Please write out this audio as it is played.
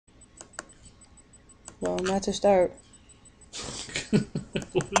Well, not to start. What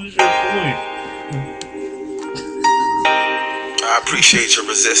is your point? I appreciate your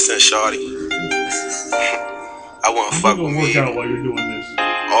resistance, shawty. I wouldn't fuck with me. Work out while you're doing this.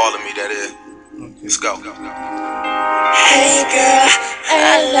 All of me, that is. Okay. Let's go. Hey girl,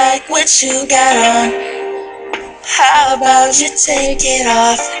 I like what you got on. How about you take it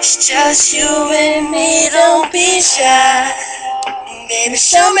off? It's just you and me, don't be shy. Baby,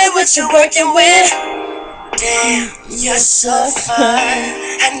 show me what you're working with. Damn, you're so fine.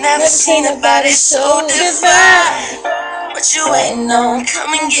 I never seen a body so divine. What you waiting on?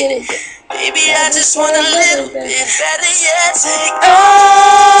 Come and get it. Baby, I just want a little bit. Better yet, take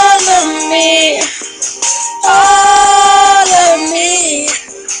all of me. All of me.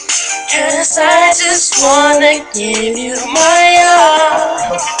 'Cause I just wanna give you my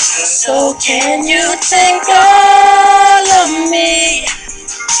all. So can you take all of me?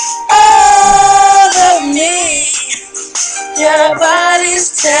 All of me. Your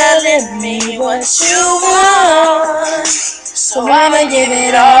body's telling me what you want, so I'ma give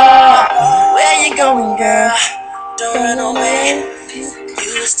it all. Where you going, girl? Don't run away.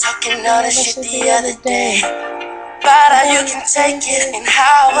 You was talking all that shit the other day about how you can take it and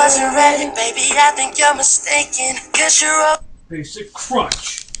how I wasn't ready. Baby, I think you're mistaken, 'cause you're up. Basic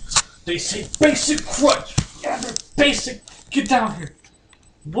crunch. They say basic crunch. Yeah, they're basic. Get down here.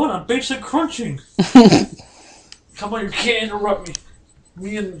 What? I'm basic crunching. Come on, you can't interrupt me.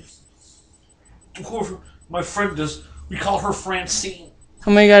 Me and whoever my friend does, we call her Francine.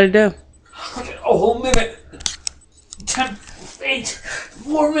 How many you gotta do? Okay, a whole minute. 10, 8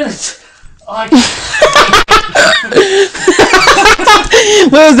 more minutes. What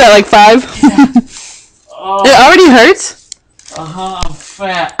was that, like 5? It already hurts? I'm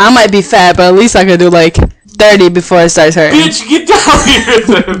fat. I might be fat, but at least I could do like 30 before it starts hurting. Bitch, get down here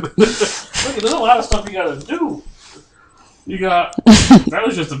then. Look, there's a lot of stuff you gotta do. You got... That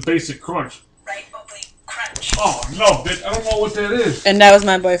was just a basic crunch. Right, oblique crunch. Oh, no, bitch, I don't know what that is. And that was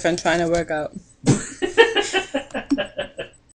my boyfriend trying to work out.